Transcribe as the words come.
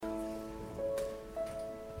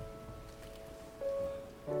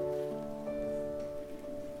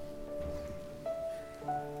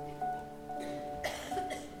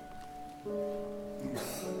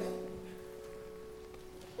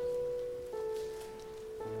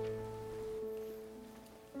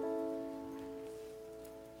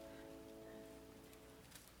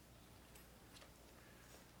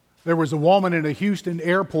There was a woman in a Houston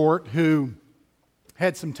airport who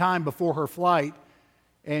had some time before her flight,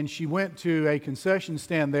 and she went to a concession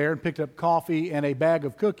stand there and picked up coffee and a bag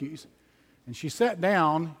of cookies. And she sat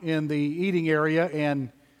down in the eating area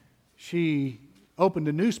and she opened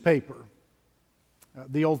a newspaper,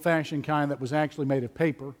 the old-fashioned kind that was actually made of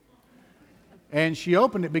paper. And she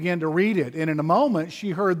opened it, began to read it, and in a moment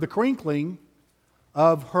she heard the crinkling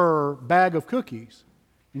of her bag of cookies.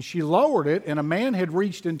 And she lowered it, and a man had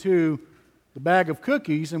reached into the bag of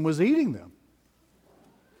cookies and was eating them.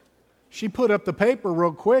 She put up the paper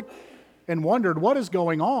real quick and wondered, what is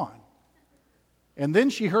going on? And then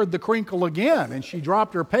she heard the crinkle again, and she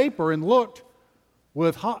dropped her paper and looked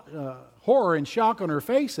with horror and shock on her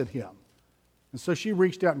face at him. And so she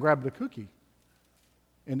reached out and grabbed the cookie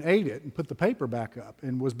and ate it and put the paper back up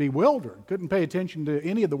and was bewildered, couldn't pay attention to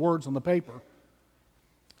any of the words on the paper.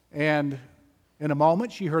 And in a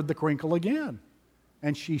moment, she heard the crinkle again.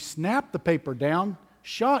 And she snapped the paper down,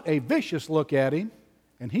 shot a vicious look at him,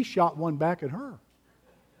 and he shot one back at her.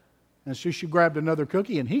 And so she grabbed another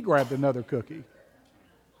cookie, and he grabbed another cookie.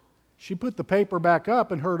 She put the paper back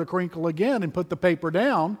up and heard a crinkle again and put the paper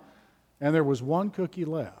down, and there was one cookie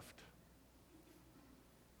left,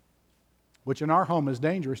 which in our home is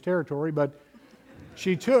dangerous territory, but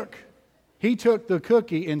he took the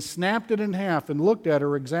cookie and snapped it in half and looked at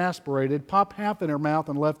her exasperated, popped half in her mouth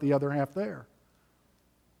and left the other half there.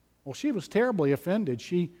 Well, she was terribly offended.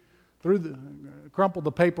 She crumpled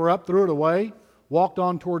the paper up, threw it away, walked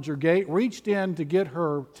on towards her gate, reached in to get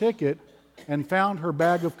her ticket, and found her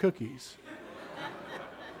bag of cookies.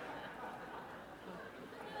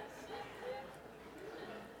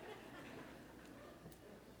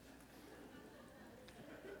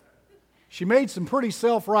 She made some pretty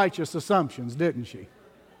self-righteous assumptions, didn't she?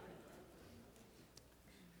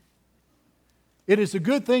 It is a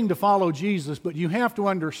good thing to follow Jesus, but you have to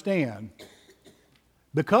understand,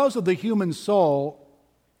 because of the human soul,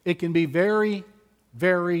 it can be very,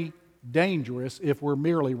 very dangerous if we're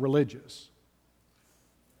merely religious.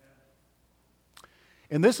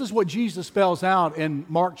 And this is what Jesus spells out in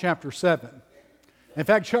Mark chapter 7. In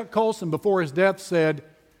fact, Chuck Colson, before his death, said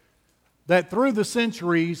that through the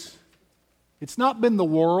centuries, it's not been the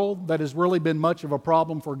world that has really been much of a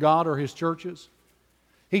problem for God or His churches.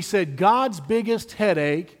 He said God's biggest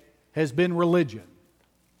headache has been religion.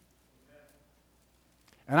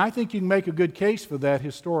 And I think you can make a good case for that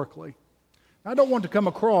historically. I don't want to come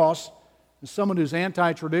across as someone who's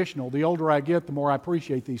anti-traditional. The older I get, the more I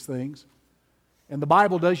appreciate these things. And the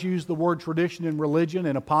Bible does use the word tradition and religion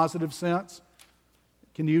in a positive sense.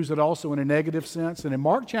 It can use it also in a negative sense. And in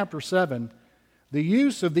Mark chapter 7, the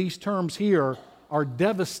use of these terms here are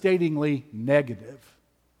devastatingly negative.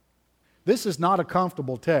 This is not a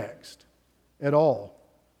comfortable text at all.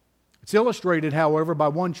 It's illustrated, however, by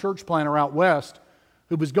one church planter out west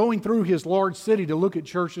who was going through his large city to look at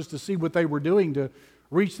churches to see what they were doing to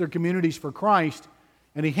reach their communities for Christ.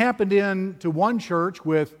 And he happened into one church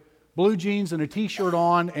with blue jeans and a t-shirt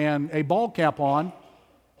on and a ball cap on.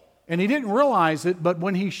 And he didn't realize it, but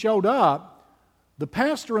when he showed up, the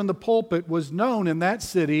pastor in the pulpit was known in that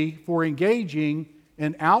city for engaging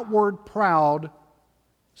in outward, proud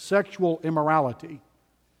sexual immorality.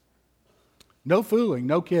 No fooling,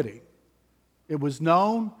 no kidding. It was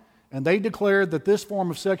known, and they declared that this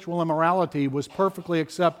form of sexual immorality was perfectly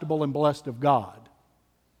acceptable and blessed of God.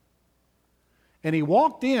 And he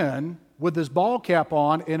walked in with his ball cap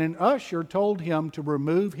on, and an usher told him to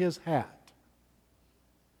remove his hat.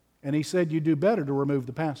 And he said, "You do better to remove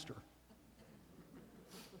the pastor."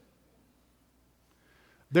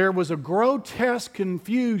 There was a grotesque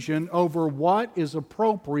confusion over what is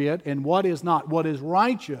appropriate and what is not, what is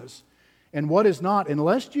righteous and what is not.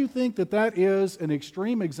 Unless you think that that is an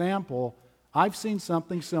extreme example, I've seen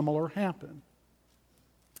something similar happen.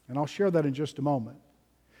 And I'll share that in just a moment.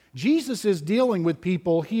 Jesus is dealing with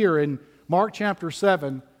people here in Mark chapter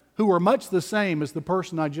 7 who are much the same as the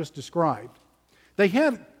person I just described. They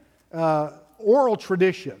had oral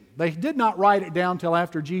tradition. They did not write it down till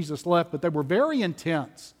after Jesus left, but they were very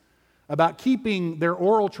intense about keeping their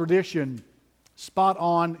oral tradition spot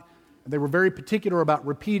on. They were very particular about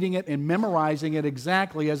repeating it and memorizing it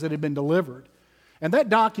exactly as it had been delivered. And that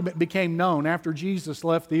document became known after Jesus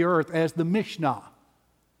left the earth as the Mishnah.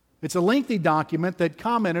 It's a lengthy document that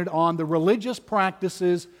commented on the religious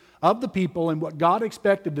practices of the people and what God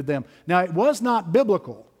expected of them. Now, it was not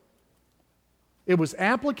biblical. It was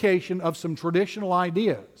application of some traditional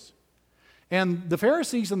ideas. And the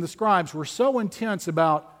Pharisees and the scribes were so intense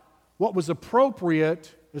about what was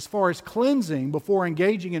appropriate as far as cleansing before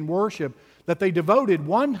engaging in worship that they devoted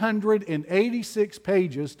 186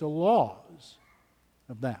 pages to laws.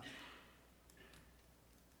 of that.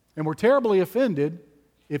 And were terribly offended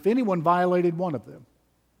if anyone violated one of them.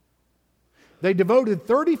 They devoted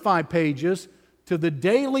 35 pages to the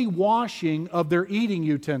daily washing of their eating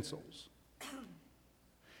utensils.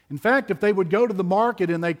 In fact, if they would go to the market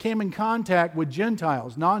and they came in contact with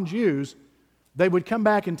Gentiles, non-Jews, they would come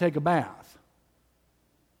back and take a bath.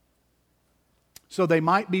 So they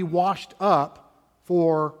might be washed up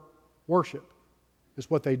for worship, is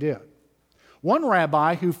what they did. One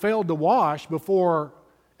rabbi who failed to wash before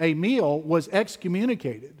a meal was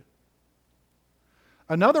excommunicated.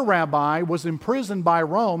 Another rabbi was imprisoned by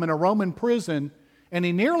Rome in a Roman prison, and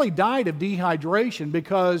he nearly died of dehydration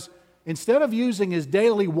because instead of using his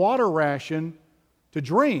daily water ration to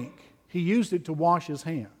drink, he used it to wash his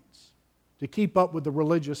hands, to keep up with the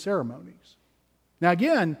religious ceremonies. Now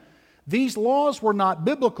again, these laws were not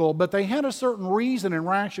biblical, but they had a certain reason and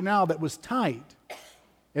rationale that was tight.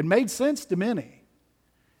 It made sense to many.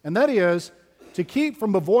 And that is, to keep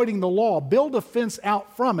from avoiding the law, build a fence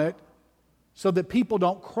out from it so that people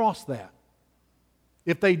don't cross that.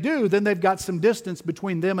 If they do, then they've got some distance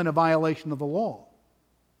between them and a violation of the law.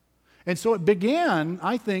 And so it began,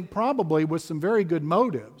 I think, probably with some very good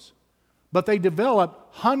motives, but they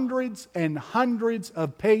developed hundreds and hundreds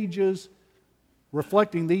of pages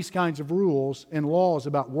reflecting these kinds of rules and laws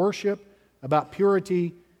about worship, about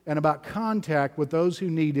purity, and about contact with those who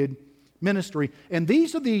needed ministry. And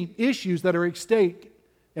these are the issues that are at stake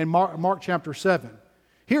in Mark chapter 7.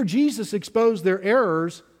 Here Jesus exposed their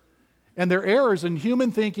errors, and their errors in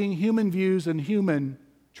human thinking, human views, and human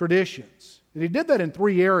traditions. And he did that in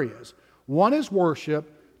three areas. One is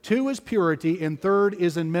worship, two is purity, and third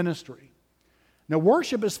is in ministry. Now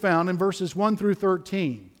worship is found in verses 1 through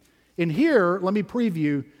 13. And here, let me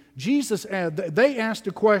preview, they asked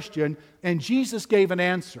a question, and Jesus gave an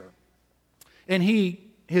answer. And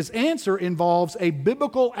his answer involves a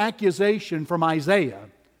biblical accusation from Isaiah.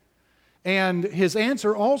 And his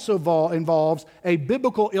answer also involves a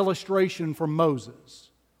biblical illustration from Moses.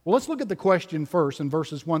 Well, let's look at the question first in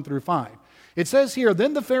verses 1 through 5. It says here,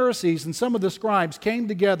 "Then the Pharisees and some of the scribes came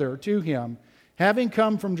together to him, having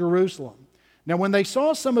come from Jerusalem. Now when they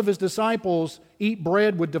saw some of his disciples eat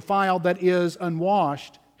bread with defiled, that is,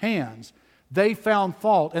 unwashed hands, they found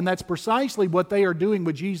fault." And that's precisely what they are doing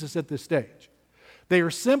with Jesus at this stage. They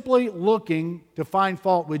are simply looking to find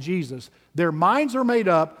fault with Jesus. Their minds are made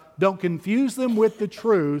up. Don't confuse them with the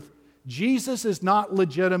truth. Jesus is not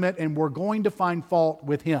legitimate, and we're going to find fault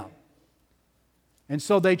with him. And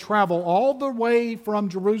so they travel all the way from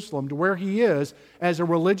Jerusalem to where he is as a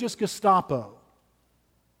religious Gestapo,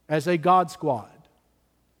 as a God squad,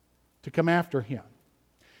 to come after him.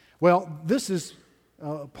 Well, this is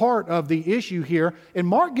part of the issue here. And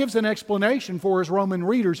Mark gives an explanation for his Roman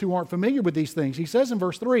readers who aren't familiar with these things. He says in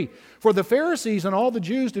verse 3, "For the Pharisees and all the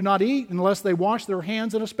Jews do not eat unless they wash their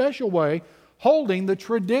hands in a special way, holding the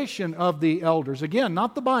tradition of the elders." Again,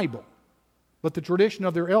 not the Bible, but the tradition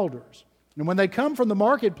of their elders. "And when they come from the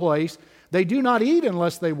marketplace, they do not eat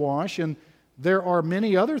unless they wash, and there are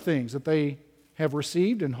many other things that they have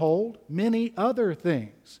received and hold, many other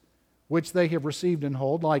things which they have received and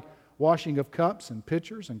hold, like washing of cups and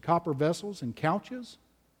pitchers and copper vessels and couches."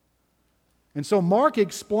 And so Mark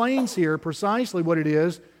explains here precisely what it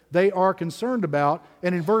is they are concerned about.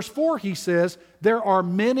 And in verse 4 he says, there are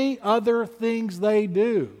many other things they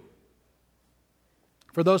do.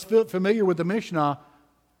 For those familiar with the Mishnah,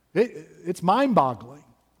 it's mind-boggling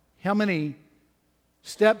how many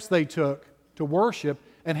steps they took to worship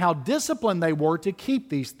and how disciplined they were to keep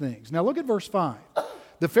these things. Now look at verse 5.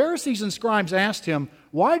 "The Pharisees and scribes asked him,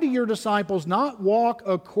 'Why do your disciples not walk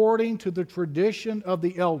according to the tradition of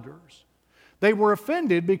the elders?'" They were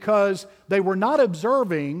offended because they were not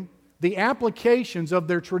observing the applications of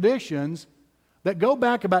their traditions that go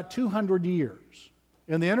back about 200 years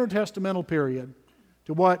in the intertestamental period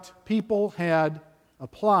to what people had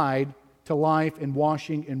applied to life and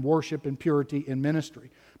washing and worship and purity and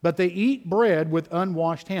ministry. "But they eat bread with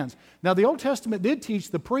unwashed hands." Now the Old Testament did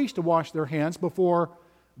teach the priests to wash their hands before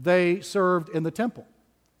they served in the temple.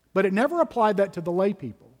 But it never applied that to the lay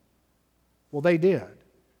people. Well, they did.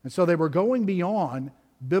 And so they were going beyond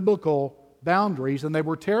biblical boundaries, and they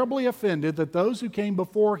were terribly offended that those who came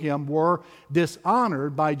before him were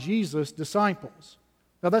dishonored by Jesus' disciples.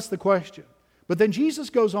 Now that's the question. But then Jesus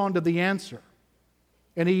goes on to the answer.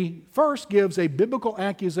 And he first gives a biblical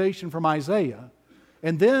accusation from Isaiah,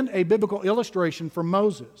 and then a biblical illustration from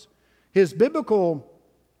Moses. His biblical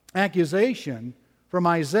accusation from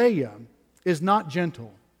Isaiah is not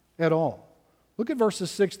gentle at all. Look at verses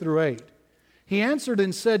 6 through 8. "He answered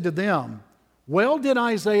and said to them, 'Well did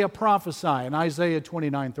Isaiah prophesy,'" in Isaiah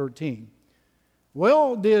 29:13,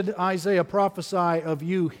 Well, did Isaiah prophesy of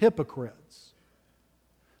you hypocrites?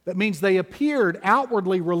 That means they appeared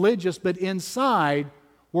outwardly religious, but inside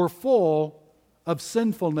were full of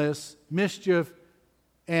sinfulness, mischief,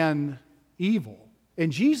 and evil.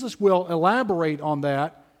 And Jesus will elaborate on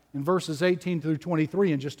that in verses 18 through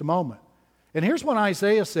 23 in just a moment. And here's what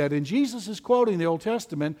Isaiah said, and Jesus is quoting the Old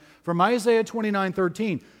Testament from Isaiah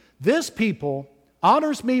 29:13. This people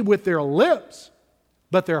honors me with their lips,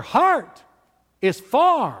 but their heart is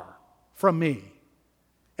far from me.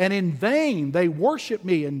 And in vain they worship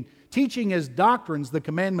me in teaching as doctrines the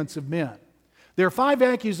commandments of men. There are 5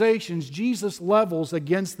 accusations Jesus levels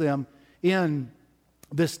against them in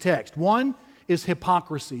this text. One is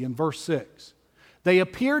hypocrisy in verse 6. They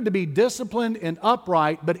appeared to be disciplined and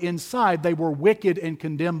upright, but inside they were wicked and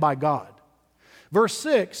condemned by God. Verse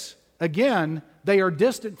 6, again, they are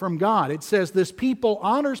distant from God. It says, this people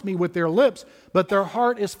honors me with their lips, but their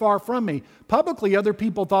heart is far from me. Publicly, other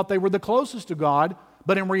people thought they were the closest to God,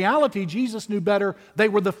 but in reality, Jesus knew better. They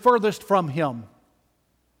were the furthest from Him.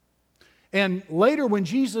 And later, when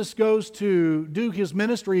Jesus goes to do His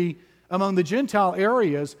ministry among the Gentile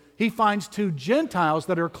areas, He finds 2 Gentiles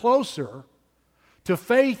that are closer to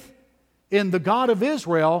faith in the God of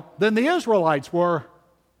Israel than the Israelites were.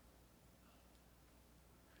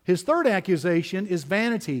 His third accusation is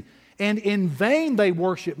vanity. And in vain they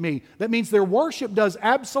worship me. That means their worship does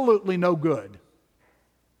absolutely no good.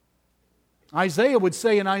 Isaiah would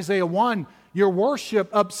say in Isaiah 1, your worship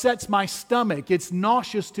upsets my stomach. It's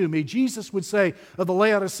nauseous to me. Jesus would say of the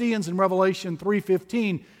Laodiceans in Revelation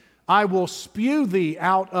 3:15, I will spew thee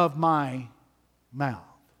out of my mouth.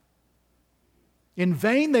 In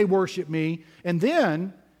vain they worship me. And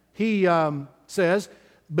then he says,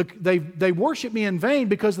 they worship me in vain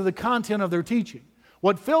because of the content of their teaching.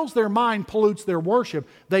 What fills their mind pollutes their worship.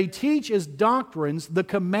 They teach as doctrines the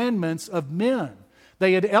commandments of men.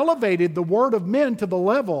 They had elevated the word of men to the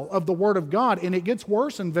level of the word of God. And it gets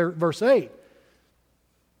worse in verse 8.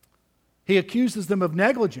 He accuses them of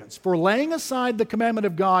negligence. For laying aside the commandment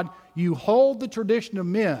of God, you hold the tradition of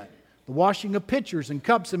men. The washing of pitchers and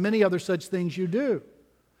cups and many other such things you do.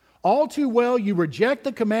 All too well you reject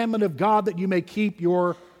the commandment of God that you may keep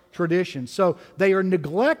your tradition. So they are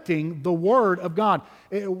neglecting the Word of God.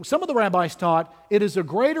 Some of the rabbis taught it is a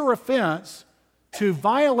greater offense to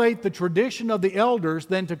violate the tradition of the elders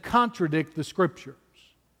than to contradict the Scriptures,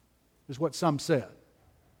 is what some said.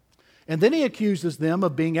 And then he accuses them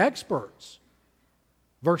of being experts.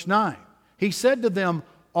 Verse 9, he said to them,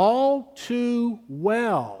 all too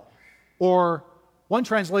well. Or one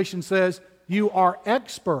translation says, you are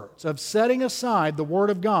experts of setting aside the Word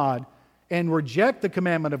of God and reject the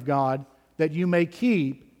commandment of God that you may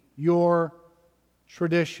keep your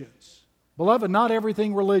traditions. Beloved, not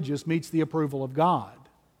everything religious meets the approval of God.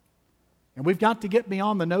 And we've got to get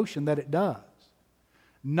beyond the notion that it does.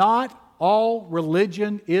 Not all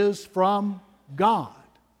religion is from God.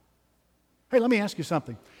 Hey, let me ask you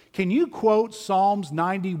something. Can you quote Psalms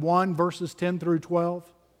 91 verses 10 through 12?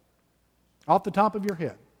 Off the top of your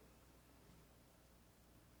head.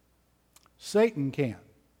 Satan can.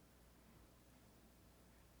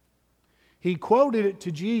 He quoted it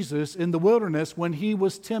to Jesus in the wilderness when he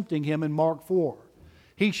was tempting him in Mark 4.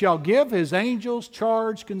 He shall give his angels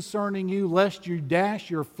charge concerning you, lest you dash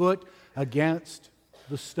your foot against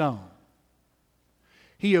the stone.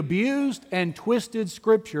 He abused and twisted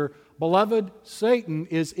Scripture. Beloved, Satan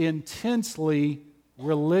is intensely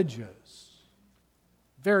religious.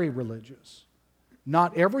 Very religious.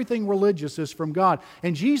 Not everything religious is from God.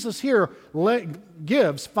 And Jesus here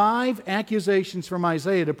gives 5 accusations from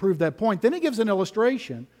Isaiah to prove that point. Then he gives an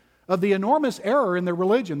illustration of the enormous error in their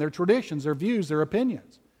religion, their traditions, their views, their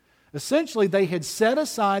opinions. Essentially, they had set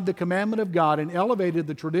aside the commandment of God and elevated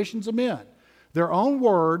the traditions of men, their own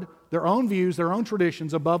word, their own views, their own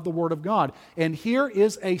traditions above the Word of God. And here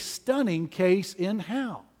is a stunning case in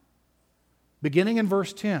how. Beginning in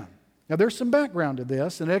verse 10. Now there's some background to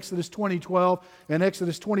this. In Exodus 20:12 and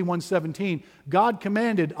Exodus 21:17, God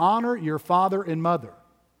commanded, honor your father and mother.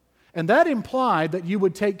 And that implied that you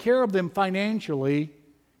would take care of them financially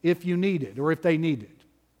if you needed or if they needed.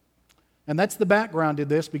 And that's the background to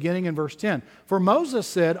this, beginning in verse 10. For Moses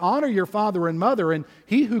said, honor your father and mother, and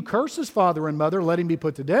he who curses father and mother, let him be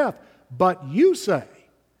put to death. But you say,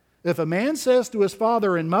 if a man says to his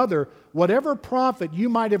father and mother, whatever profit you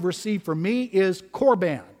might have received from me is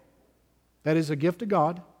korban, that is a gift to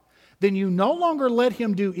God, then you no longer let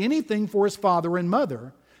him do anything for his father and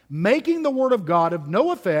mother, making the word of God of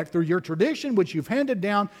no effect through your tradition which you've handed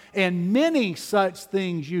down, and many such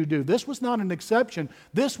things you do. This was not an exception.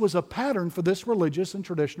 This was a pattern for this religious and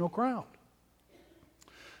traditional crowd.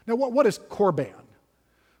 Now, what is korban?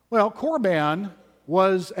 Well, korban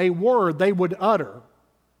was a word they would utter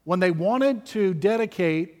when they wanted to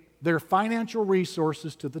dedicate their financial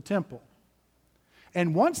resources to the temple.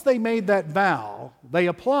 And once they made that vow, they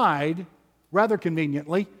applied, rather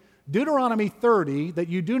conveniently, Deuteronomy 30, that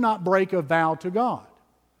you do not break a vow to God.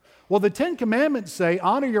 Well, the Ten Commandments say,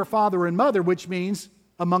 honor your father and mother, which means,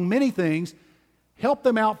 among many things, help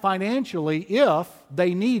them out financially if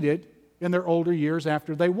they need it in their older years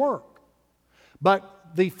after they work.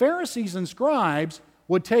 But the Pharisees and scribes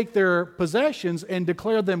would take their possessions and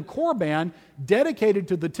declare them korban, dedicated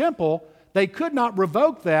to the temple. They could not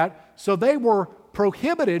revoke that, so they were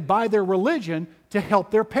prohibited by their religion to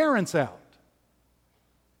help their parents out.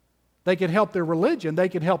 They could help their religion, they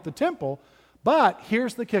could help the temple, but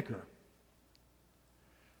here's the kicker.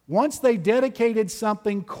 Once they dedicated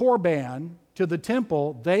something korban to the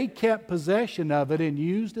temple, they kept possession of it and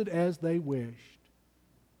used it as they wished.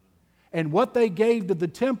 And what they gave to the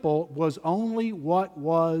temple was only what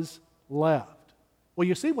was left. Well,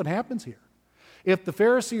 you see what happens here. If the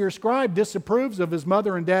Pharisee or scribe disapproves of his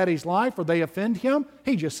mother and daddy's life or they offend him,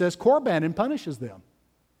 he just says korban and punishes them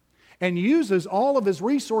and uses all of his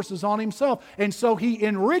resources on himself. And so he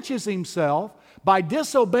enriches himself by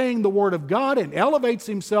disobeying the Word of God and elevates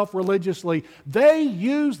himself religiously. They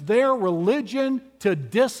use their religion to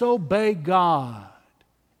disobey God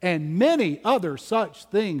and many other such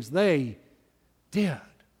things they did.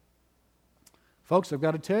 Folks, I've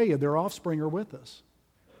got to tell you, their offspring are with us.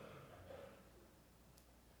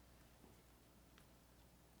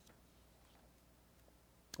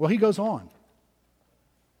 Well, he goes on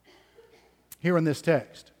here in this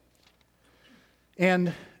text.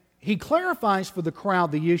 And he clarifies for the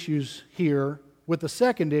crowd the issues here with the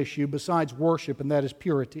second issue besides worship, and that is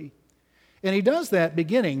purity. And he does that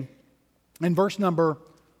beginning in verse number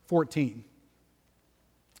 14.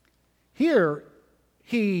 Here,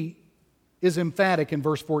 he is emphatic in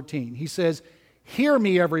verse 14. He says, "Hear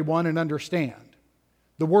me, everyone, and understand."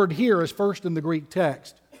 The word "hear" is first in the Greek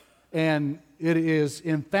text, and it is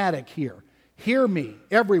emphatic here. Hear me,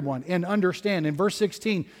 everyone, and understand. In verse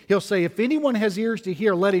 16, he'll say, if anyone has ears to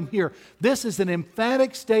hear, let him hear. This is an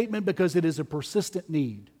emphatic statement because it is a persistent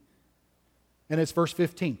need. And it's verse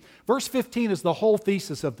 15. Verse 15 is the whole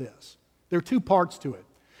thesis of this. There are two parts to it.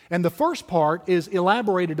 And the first part is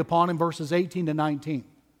elaborated upon in verses 18 to 19.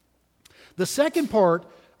 The second part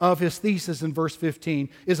of his thesis in verse 15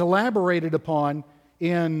 is elaborated upon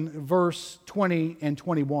in verse 20 and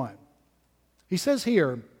 21. He says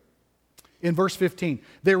here, in verse 15,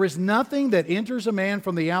 there is nothing that enters a man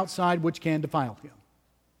from the outside which can defile him.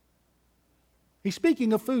 He's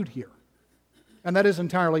speaking of food here, and that is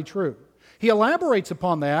entirely true. He elaborates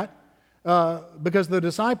upon that because the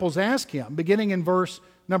disciples ask him, beginning in verse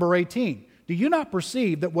number 18, do you not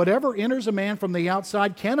perceive that whatever enters a man from the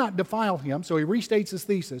outside cannot defile him? So he restates his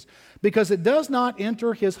thesis, because it does not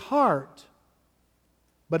enter his heart,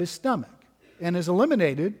 but his stomach, and is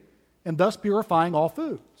eliminated, and thus purifying all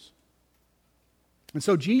foods. And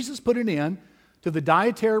so Jesus put an end to the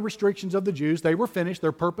dietary restrictions of the Jews. They were finished,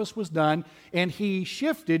 their purpose was done, and he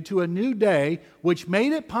shifted to a new day which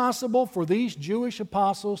made it possible for these Jewish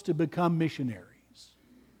apostles to become missionaries.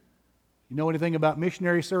 You know anything about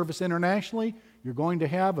missionary service internationally? You're going to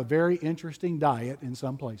have a very interesting diet in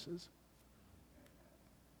some places.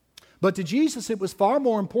 But to Jesus, it was far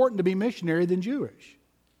more important to be missionary than Jewish.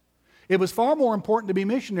 It was far more important to be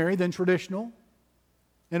missionary than traditional.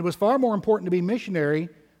 And it was far more important to be missionary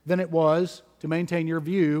than it was to maintain your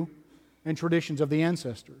view and traditions of the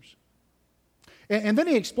ancestors. And then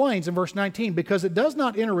he explains in verse 19, because it does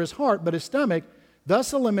not enter his heart, but his stomach,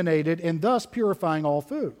 thus eliminated and thus purifying all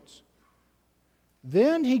foods.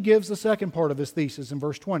 Then he gives the second part of his thesis in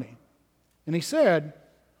verse 20. And he said,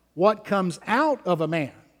 what comes out of a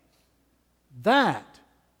man, that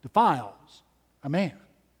defiles a man.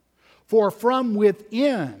 For from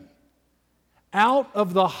within, out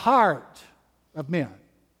of the heart of men,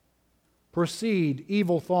 proceed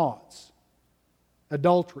evil thoughts,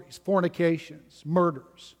 adulteries, fornications,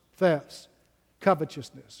 murders, thefts,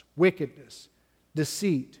 covetousness, wickedness,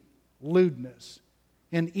 deceit, lewdness,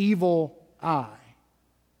 an evil eye.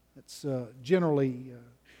 That's generally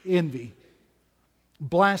envy,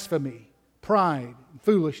 blasphemy, pride,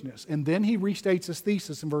 foolishness. And then he restates his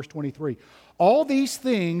thesis in verse 23. All these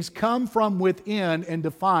things come from within and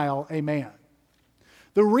defile a man.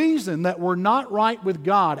 The reason that we're not right with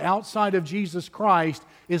God outside of Jesus Christ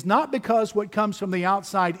is not because what comes from the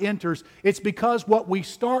outside enters. It's because what we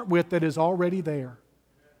start with that is already there.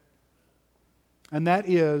 And that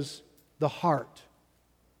is the heart.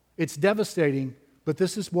 It's devastating But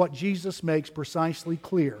this is what Jesus makes precisely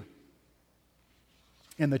clear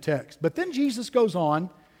in the text. But then Jesus goes on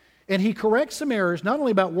and he corrects some errors, not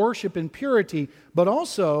only about worship and purity, but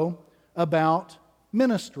also about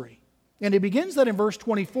ministry. And he begins that in verse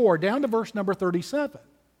 24 down to verse number 37.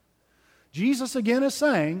 Jesus again is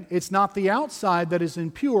saying, it's not the outside that is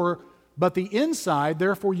impure, but the inside,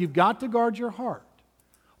 therefore you've got to guard your heart.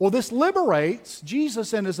 Well, this liberates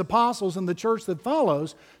Jesus and his apostles and the church that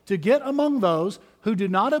follows to get among those who do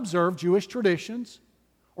not observe Jewish traditions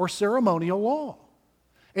or ceremonial law.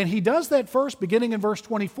 And he does that first, beginning in verse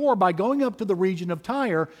 24, by going up to the region of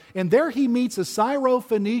Tyre, and there he meets a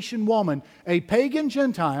Syro-Phoenician woman, a pagan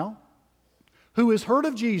Gentile, who has heard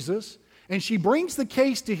of Jesus, and she brings the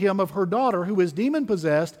case to him of her daughter who is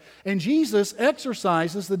demon-possessed, and Jesus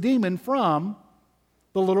exorcises the demon from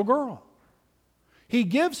the little girl. He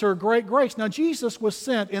gives her great grace. Now, Jesus was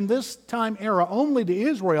sent in this time era only to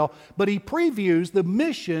Israel, but he previews the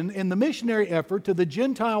mission and the missionary effort to the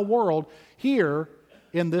Gentile world here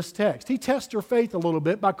in this text. He tests her faith a little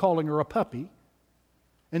bit by calling her a puppy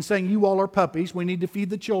and saying, you all are puppies. We need to feed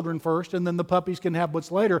the children first, and then the puppies can have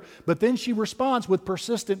what's later. But then she responds with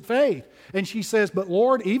persistent faith. And she says, but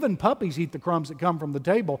Lord, even puppies eat the crumbs that come from the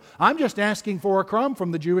table. I'm just asking for a crumb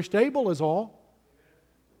from the Jewish table is all.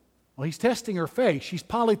 Well, he's testing her faith. She's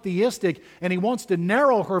polytheistic, and he wants to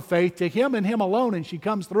narrow her faith to him and him alone. And she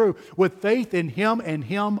comes through with faith in him and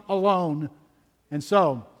him alone. And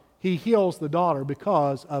so he heals the daughter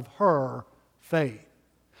because of her faith.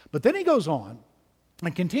 But then he goes on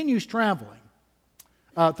and continues traveling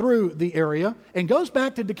through the area and goes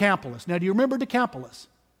back to Decapolis. Now, do you remember Decapolis?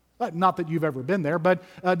 Not that you've ever been there, but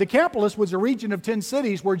Decapolis was a region of 10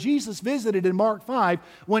 cities where Jesus visited in Mark 5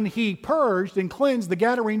 when he purged and cleansed the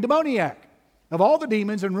Gadarene demoniac of all the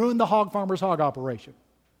demons and ruined the hog farmer's hog operation.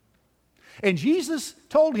 And Jesus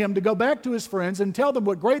told him to go back to his friends and tell them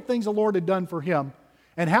what great things the Lord had done for him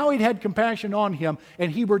and how he'd had compassion on him.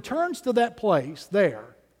 And he returns to that place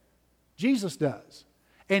there. Jesus does.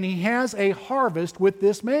 And he has a harvest with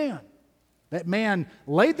this man. That man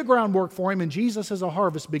laid the groundwork for him, and Jesus has a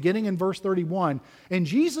harvest beginning in verse 31. And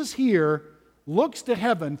Jesus here looks to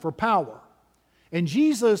heaven for power. And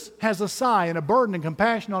Jesus has a sigh and a burden and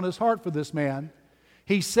compassion on his heart for this man.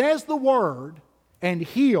 He says the word and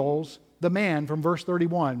heals the man from verse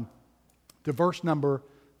 31 to verse number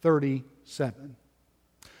 37.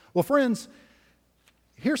 Well, friends,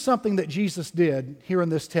 here's something that Jesus did here in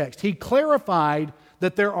this text. He clarified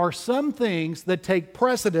that there are some things that take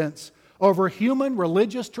precedence over human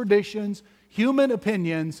religious traditions, human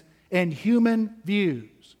opinions, and human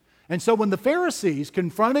views. And so when the Pharisees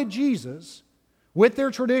confronted Jesus with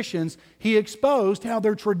their traditions, he exposed how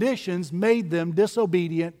their traditions made them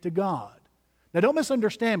disobedient to God. Now, don't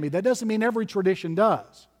misunderstand me. That doesn't mean every tradition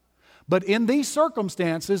does. But in these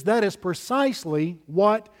circumstances, that is precisely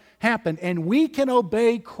what happened. And we can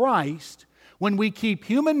obey Christ when we keep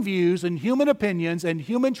human views and human opinions and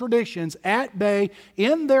human traditions at bay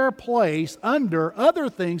in their place under other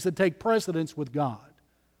things that take precedence with God.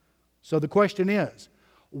 So the question is,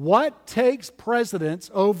 what takes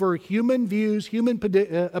precedence over human views, human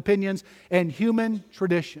opinions, and human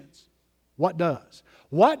traditions? What does?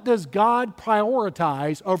 What does God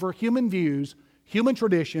prioritize over human views, human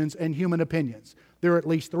traditions, and human opinions? There are at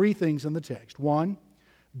least three things in the text. One,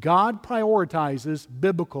 God prioritizes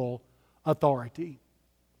biblical authority.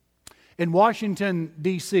 In Washington,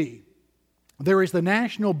 D.C., there is the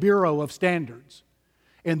National Bureau of Standards.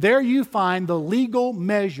 And there you find the legal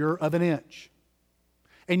measure of an inch.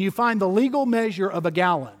 And you find the legal measure of a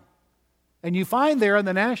gallon. And you find there in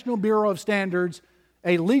the National Bureau of Standards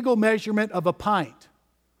a legal measurement of a pint,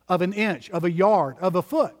 of an inch, of a yard, of a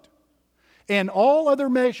foot. And all other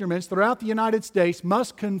measurements throughout the United States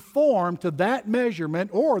must conform to that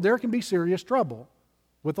measurement, or there can be serious trouble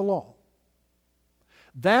with the law.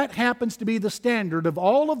 That happens to be the standard of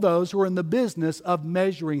all of those who are in the business of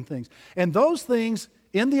measuring things. And those things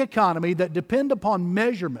in the economy that depend upon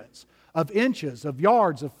measurements of inches, of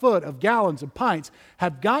yards, of foot, of gallons, of pints,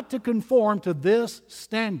 have got to conform to this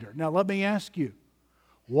standard. Now let me ask you,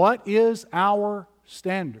 what is our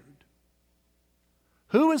standard?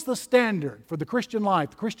 Who is the standard for the Christian life,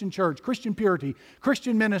 the Christian church, Christian purity,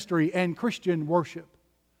 Christian ministry, and Christian worship?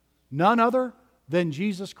 None other than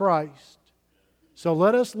Jesus Christ. So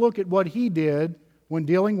let us look at what He did when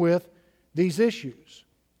dealing with these issues.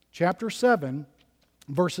 Chapter 7,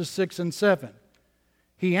 verses 6 and 7.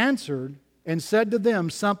 He answered and said to them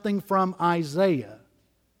something from Isaiah.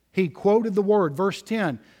 He quoted the word, verse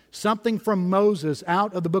 10, something from Moses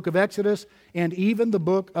out of the book of Exodus and even the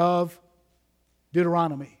book of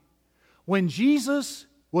Deuteronomy. When Jesus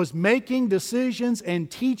was making decisions and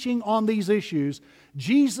teaching on these issues,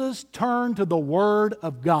 Jesus turned to the Word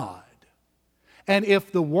of God. And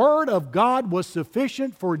if the Word of God was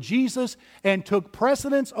sufficient for Jesus and took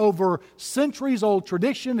precedence over centuries-old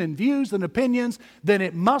tradition and views and opinions, then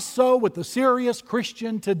it must so with the serious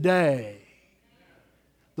Christian today.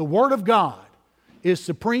 The Word of God is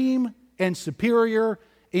supreme and superior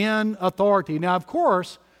in authority. Now, of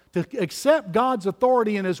course, to accept God's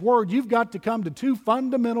authority in His Word, you've got to come to two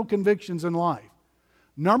fundamental convictions in life.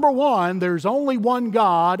 Number one, there's only one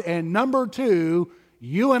God, and number two,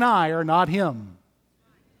 you and I are not Him.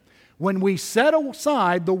 When we set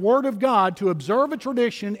aside the Word of God to observe a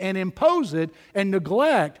tradition and impose it and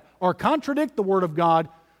neglect or contradict the Word of God,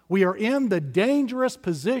 we are in the dangerous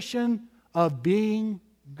position of being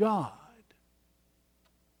God.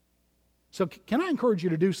 So can I encourage you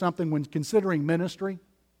to do something when considering ministry?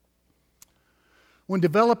 When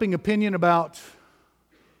developing opinion about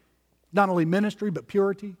not only ministry but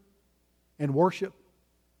purity and worship?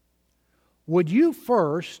 Would you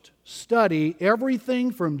first study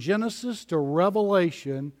everything from Genesis to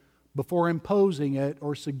Revelation before imposing it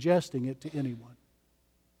or suggesting it to anyone?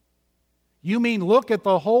 You mean look at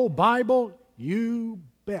the whole Bible? You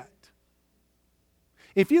bet.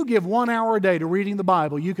 If you give 1 hour a day to reading the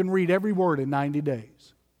Bible, you can read every word in 90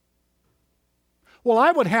 days. Well,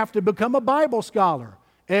 I would have to become a Bible scholar.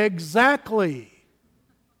 Exactly.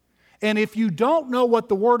 And if you don't know what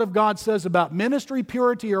the Word of God says about ministry,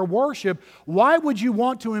 purity, or worship, why would you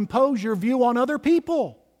want to impose your view on other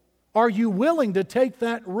people? Are you willing to take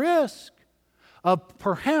that risk of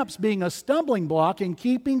perhaps being a stumbling block in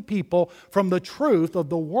keeping people from the truth of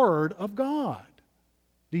the Word of God?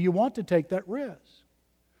 Do you want to take that risk?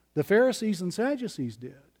 The Pharisees and Sadducees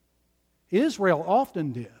did. Israel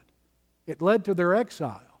often did. It led to their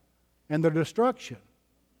exile and their destruction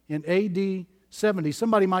in A.D. 70.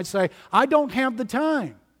 Somebody might say, I don't have the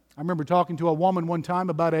time. I remember talking to a woman one time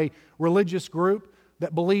about a religious group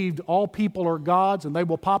that believed all people are gods and they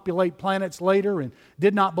will populate planets later, and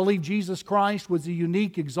did not believe Jesus Christ was the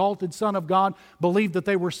unique, exalted Son of God, believed that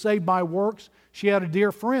they were saved by works. She had a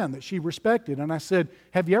dear friend that she respected, and I said,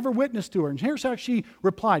 have you ever witnessed to her? And here's how she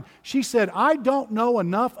replied. She said, I don't know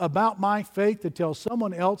enough about my faith to tell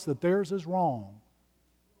someone else that theirs is wrong.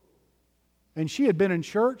 And she had been in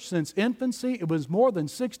church since infancy. It was more than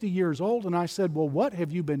 60 years old, and I said, well, what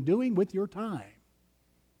have you been doing with your time?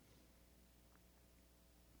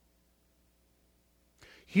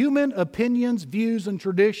 Human opinions, views, and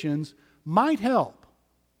traditions might help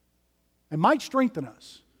and might strengthen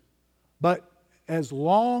us, but as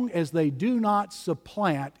long as they do not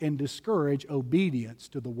supplant and discourage obedience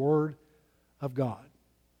to the Word of God.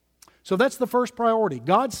 So that's the first priority.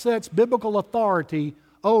 God sets biblical authority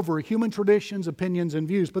over human traditions, opinions, and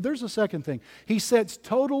views. But there's a second thing. He sets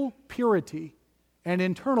total purity and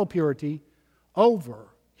internal purity over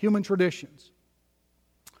human traditions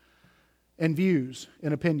and views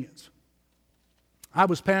and opinions. I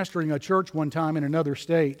was pastoring a church one time in another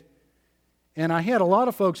state, and I had a lot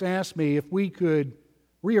of folks ask me if we could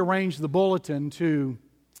rearrange the bulletin to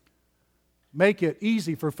make it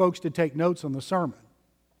easy for folks to take notes on the sermon.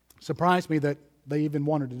 Surprised me that they even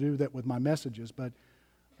wanted to do that with my messages, but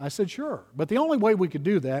I said sure. But the only way we could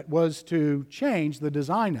do that was to change the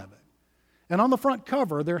design of it. And on the front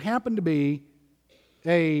cover, there happened to be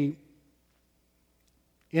an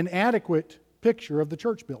inadequate picture of the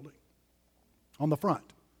church building on the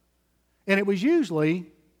front. And it was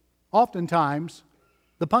oftentimes,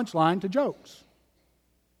 the punchline to jokes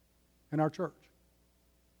in our church.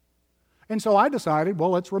 And so I decided, well,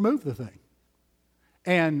 let's remove the thing.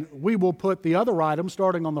 And we will put the other items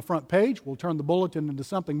starting on the front page. We'll turn the bulletin into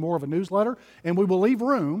something more of a newsletter. And we will leave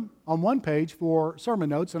room on one page for sermon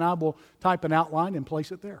notes, and I will type an outline and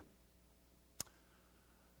place it there.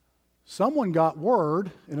 Someone got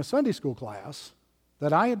word in a Sunday school class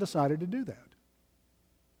that I had decided to do that.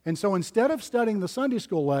 And so instead of studying the Sunday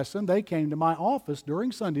school lesson, they came to my office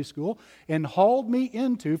during Sunday school and hauled me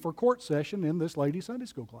into for court session in this lady's Sunday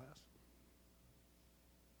school class.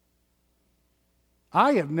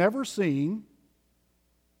 I have never seen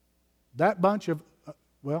that bunch of,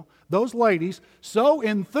 those ladies so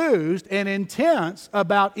enthused and intense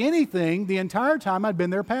about anything the entire time I'd been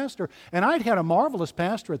their pastor. And I'd had a marvelous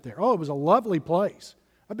pastorate there. Oh, it was a lovely place.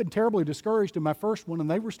 I've been terribly discouraged in my first one, and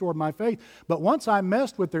they restored my faith. But once I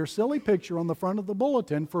messed with their silly picture on the front of the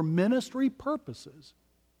bulletin for ministry purposes,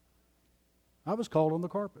 I was called on the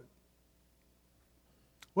carpet.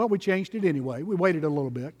 Well, we changed it anyway. We waited a little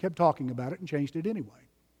bit, kept talking about it, and changed it anyway.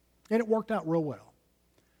 And it worked out real well.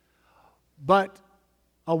 But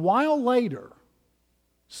a while later,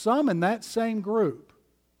 some in that same group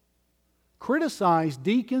criticized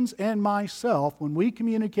deacons and myself when we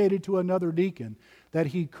communicated to another deacon that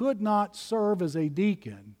he could not serve as a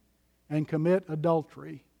deacon and commit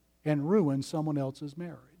adultery and ruin someone else's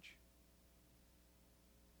marriage.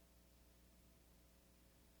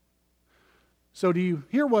 So do you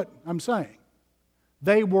hear what I'm saying?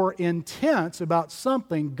 They were intense about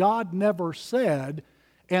something God never said,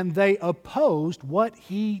 and they opposed what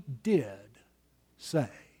He did say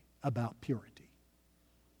about purity.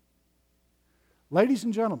 Ladies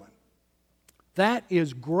and gentlemen, that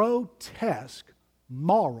is grotesque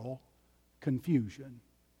moral confusion.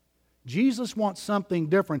 Jesus wants something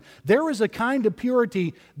different. There is a kind of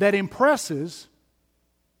purity that impresses,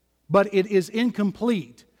 but it is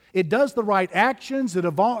incomplete. It does the right actions. It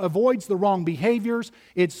avoids the wrong behaviors.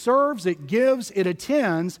 It serves, it gives, it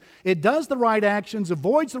attends. It does the right actions,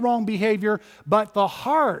 avoids the wrong behavior, but the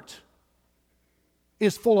heart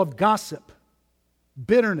is full of gossip,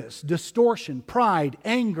 bitterness, distortion, pride,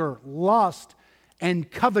 anger, lust, and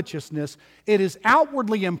covetousness. It is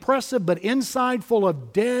outwardly impressive, but inside full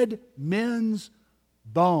of dead men's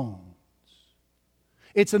bones.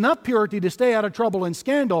 It's enough purity to stay out of trouble and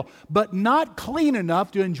scandal, but not clean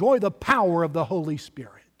enough to enjoy the power of the Holy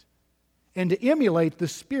Spirit and to emulate the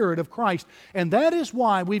Spirit of Christ. And that is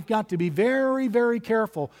why we've got to be very, very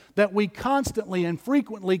careful that we constantly and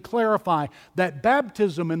frequently clarify that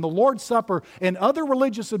baptism and the Lord's Supper and other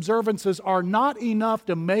religious observances are not enough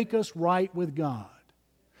to make us right with God.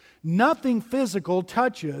 Nothing physical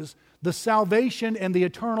touches the salvation and the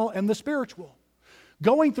eternal and the spiritual.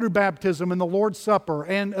 Going through baptism and the Lord's Supper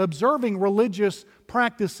and observing religious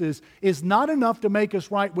practices is not enough to make us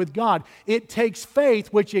right with God. It takes faith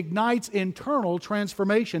which ignites internal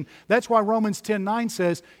transformation. That's why Romans 10:9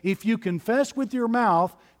 says, if you confess with your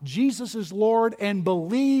mouth Jesus is Lord and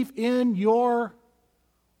believe in your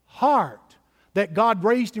heart that God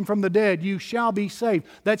raised Him from the dead, you shall be saved.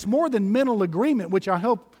 That's more than mental agreement, which I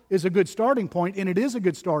hope is a good starting point, and it is a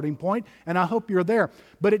good starting point, and I hope you're there.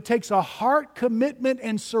 But it takes a heart commitment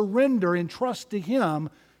and surrender and trust to Him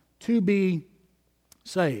to be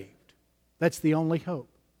saved. That's the only hope.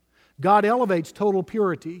 God elevates total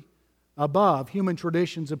purity above human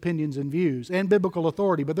traditions, opinions, and views, and biblical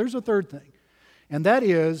authority. But there's a third thing, and that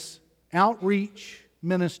is outreach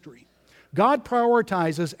ministry. God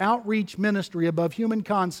prioritizes outreach ministry above human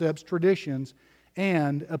concepts, traditions,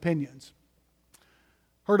 and opinions.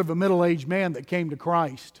 Heard of a middle-aged man that came to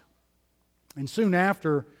Christ. And soon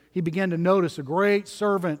after, he began to notice a great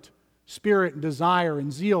servant spirit and desire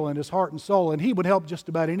and zeal in his heart and soul. And he would help just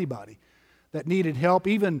about anybody that needed help,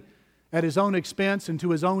 even at his own expense and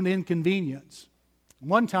to his own inconvenience.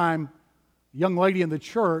 One time, a young lady in the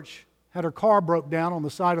church had her car broke down on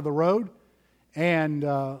the side of the road. And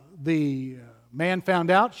the man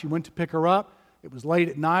found out. She went to pick her up. It was late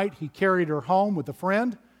at night. He carried her home with a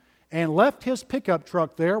friend and left his pickup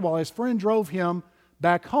truck there while his friend drove him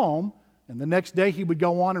back home. And the next day he would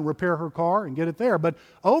go on and repair her car and get it there. But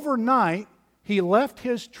overnight, he left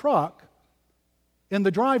his truck in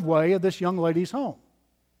the driveway of this young lady's home.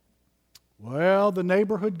 Well, the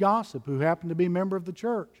neighborhood gossip, who happened to be a member of the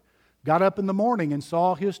church, got up in the morning and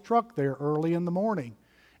saw his truck there early in the morning.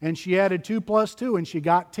 And she added 2 plus 2, and she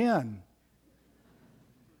got 10.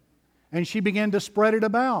 And she began to spread it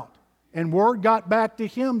about. And word got back to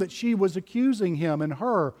him that she was accusing him and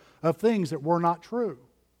her of things that were not true.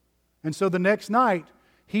 And so the next night,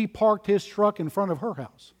 he parked his truck in front of her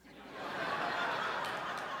house.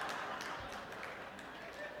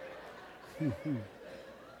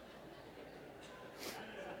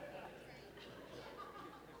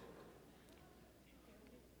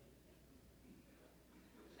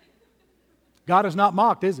 God is not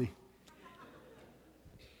mocked, is He?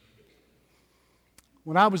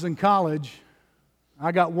 When I was in college,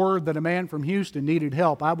 I got word that a man from Houston needed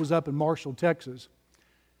help. I was up in Marshall, Texas,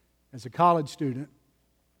 as a college student.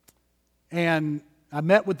 And I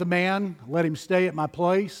met with the man, let him stay at my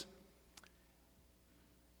place.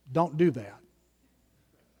 Don't do that.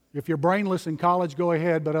 If you're brainless in college, go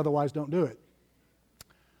ahead, but otherwise don't do it.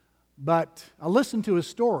 But I listened to his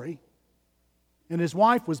story, and his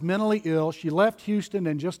wife was mentally ill. She left Houston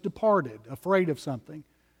and just departed, afraid of something.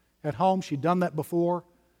 At home, she'd done that before,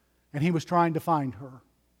 and he was trying to find her.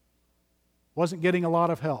 Wasn't getting a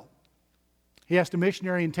lot of help. He asked a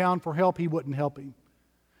missionary in town for help. He wouldn't help him.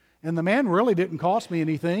 And the man really didn't cost me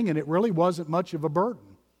anything, and it really wasn't much of a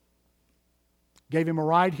burden. Gave him a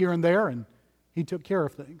ride here and there, and he took care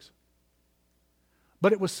of things.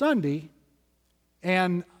 But it was Sunday,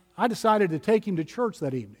 and I decided to take him to church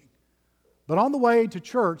that evening. But on the way to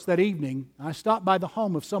church that evening, I stopped by the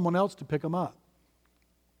home of someone else to pick him up.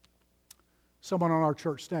 Someone on our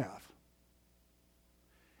church staff.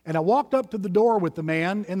 And I walked up to the door with the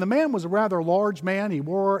man, and the man was a rather large man. He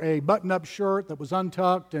wore a button-up shirt that was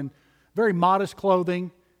untucked and very modest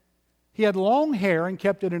clothing. He had long hair and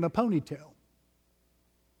kept it in a ponytail.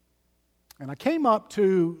 And I came up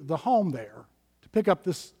to the home there to pick up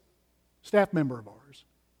this staff member of ours.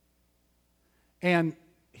 And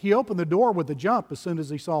he opened the door with a jump as soon as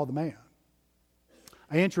he saw the man.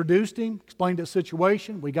 I introduced him, explained the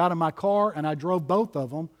situation. We got in my car, and I drove both of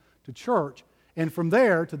them to church. And from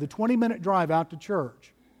there to the 20-minute drive out to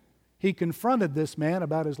church, he confronted this man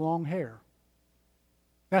about his long hair.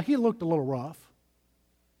 Now, he looked a little rough.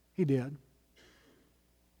 He did.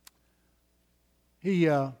 He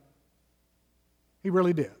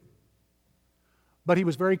really did. But he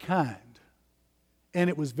was very kind. And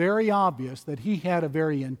it was very obvious that he had a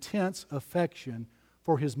very intense affection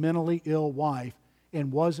for his mentally ill wife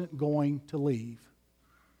and wasn't going to leave.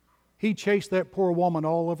 He chased that poor woman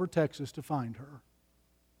all over Texas to find her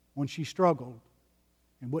when she struggled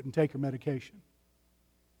and wouldn't take her medication.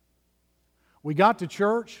 We got to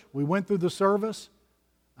church. We went through the service.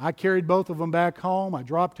 I carried both of them back home. I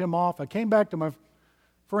dropped him off. I came back to my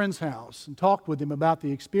friend's house and talked with him about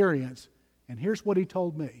the experience. And here's what he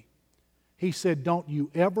told me. He said, "Don't you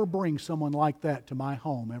ever bring someone like that to my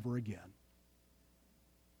home ever again."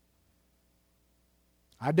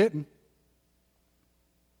 I didn't.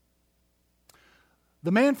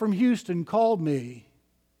 The man from Houston called me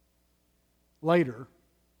later,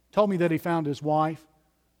 told me that he found his wife.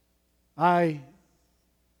 I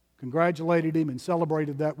congratulated him and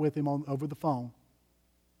celebrated that with him over the phone.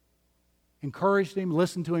 Encouraged him,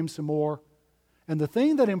 listened to him some more. And the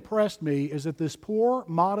thing that impressed me is that this poor,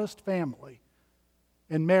 modest family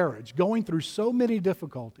and marriage, going through so many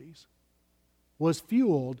difficulties, was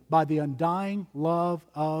fueled by the undying love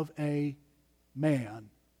of a man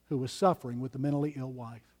who was suffering with a mentally ill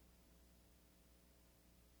wife.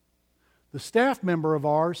 The staff member of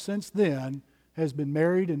ours since then has been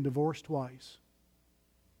married and divorced twice.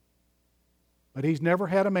 But he's never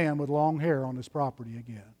had a man with long hair on his property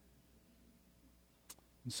again.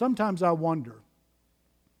 And sometimes I wonder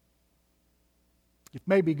if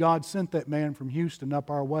maybe God sent that man from Houston up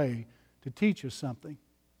our way to teach us something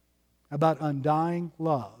about undying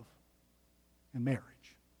love and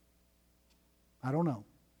marriage. I don't know.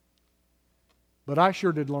 But I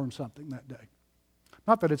sure did learn something that day.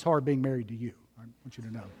 Not that it's hard being married to you. I want you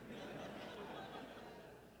to know.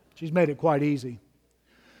 She's made it quite easy.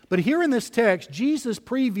 But here in this text, Jesus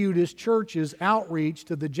previewed His church's outreach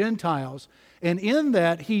to the Gentiles. And in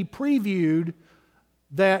that, He previewed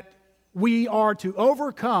that we are to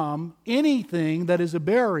overcome anything that is a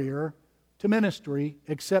barrier to ministry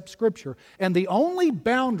except Scripture. And the only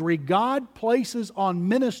boundary God places on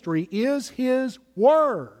ministry is His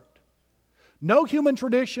Word. No human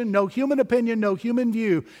tradition, no human opinion, no human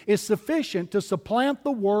view is sufficient to supplant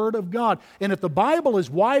the Word of God. And if the Bible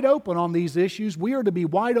is wide open on these issues, we are to be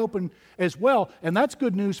wide open as well. And that's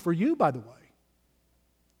good news for you, by the way.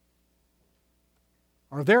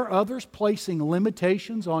 Are there others placing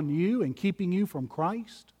limitations on you and keeping you from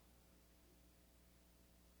Christ?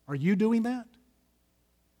 Are you doing that?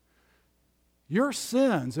 Your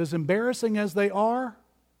sins, as embarrassing as they are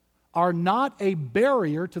not a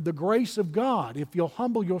barrier to the grace of God. If you'll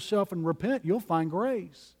humble yourself and repent, you'll find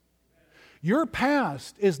grace. Your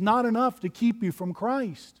past is not enough to keep you from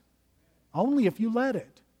Christ, only if you let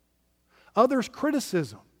it. Others'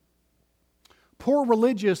 criticism, poor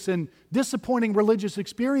religious and disappointing religious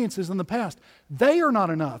experiences in the past, they are not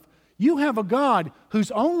enough. You have a God whose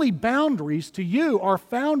only boundaries to you are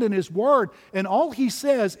found in His Word, and all He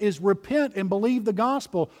says is repent and believe the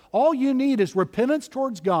gospel. All you need is repentance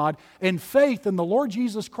towards God and faith in the Lord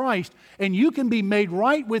Jesus Christ, and you can be made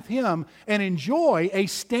right with Him and enjoy a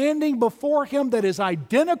standing before Him that is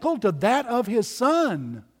identical to that of His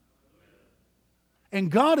Son. And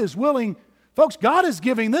God is willing, folks, God is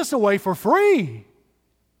giving this away for free.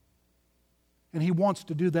 And He wants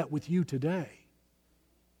to do that with you today.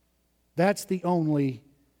 That's the only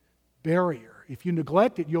barrier. If you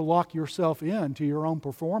neglect it, you'll lock yourself in to your own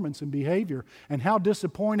performance and behavior. And how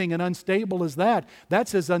disappointing and unstable is that?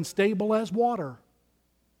 That's as unstable as water.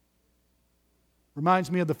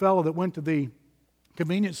 Reminds me of the fellow that went to the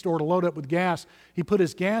convenience store to load up with gas. He put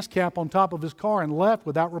his gas cap on top of his car and left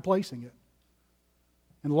without replacing it.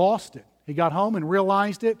 And lost it. He got home and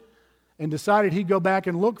realized it and decided he'd go back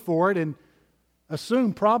and look for it and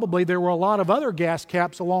assumed probably there were a lot of other gas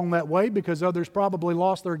caps along that way because others probably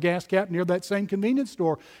lost their gas cap near that same convenience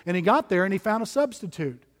store. And he got there and he found a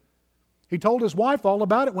substitute. He told his wife all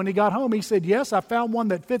about it when he got home. He said, "Yes, I found one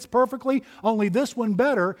that fits perfectly, only this one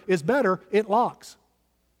is better, it locks."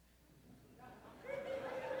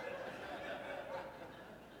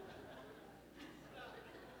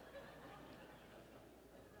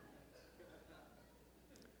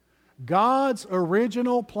 God's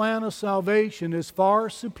original plan of salvation is far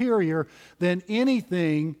superior than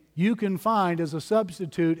anything you can find as a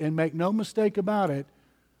substitute, and make no mistake about it,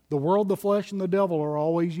 the world, the flesh, and the devil are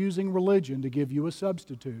always using religion to give you a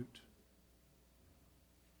substitute.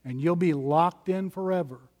 And you'll be locked in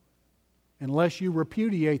forever unless you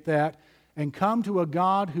repudiate that and come to a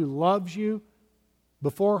God who loves you,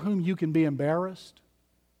 before whom you can be embarrassed,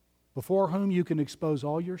 before whom you can expose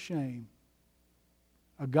all your shame.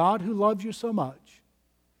 A God who loves you so much,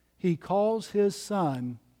 He calls His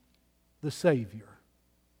Son the Savior.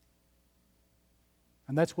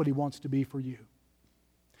 And that's what He wants to be for you.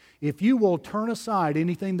 If you will turn aside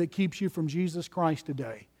anything that keeps you from Jesus Christ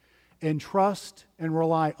today and trust and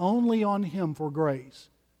rely only on Him for grace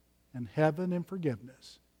and heaven and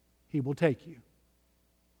forgiveness, He will take you.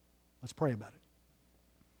 Let's pray about it.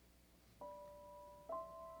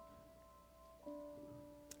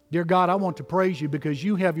 Dear God, I want to praise You because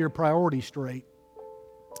You have Your priorities straight.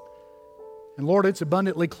 And Lord, it's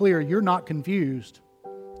abundantly clear You're not confused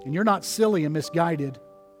and You're not silly and misguided.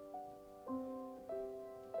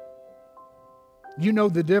 You know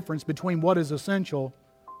the difference between what is essential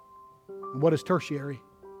and what is tertiary.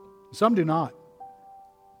 Some do not.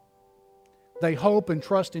 They hope and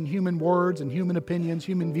trust in human words and human opinions,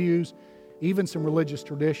 human views, even some religious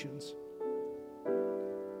traditions,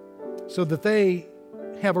 so that they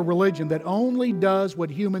have a religion that only does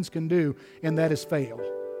what humans can do, and that is fail.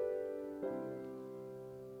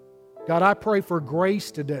 God, I pray for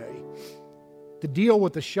grace today to deal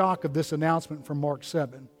with the shock of this announcement from Mark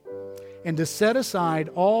 7 and to set aside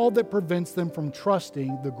all that prevents them from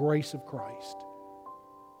trusting the grace of Christ.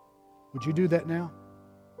 Would You do that now?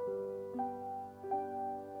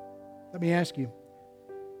 Let me ask you,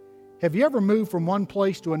 have you ever moved from one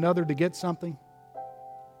place to another to get something?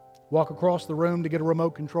 Walk across the room to get a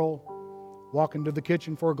remote control? Walk into the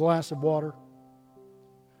kitchen for a glass of water?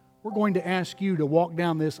 We're going to ask you to walk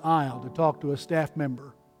down this aisle to talk to a staff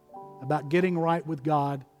member about getting right with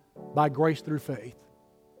God by grace through faith.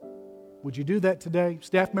 Would you do that today?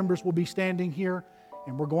 Staff members will be standing here,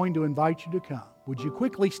 and we're going to invite you to come. Would you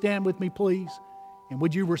quickly stand with me, please? And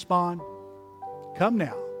would you respond? Come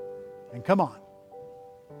now, and come on.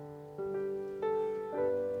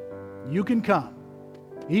 You can come.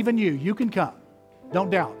 Even you can come.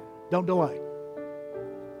 Don't doubt. Don't delay.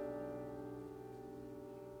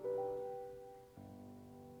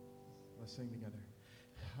 Let's sing together.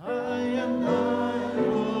 I am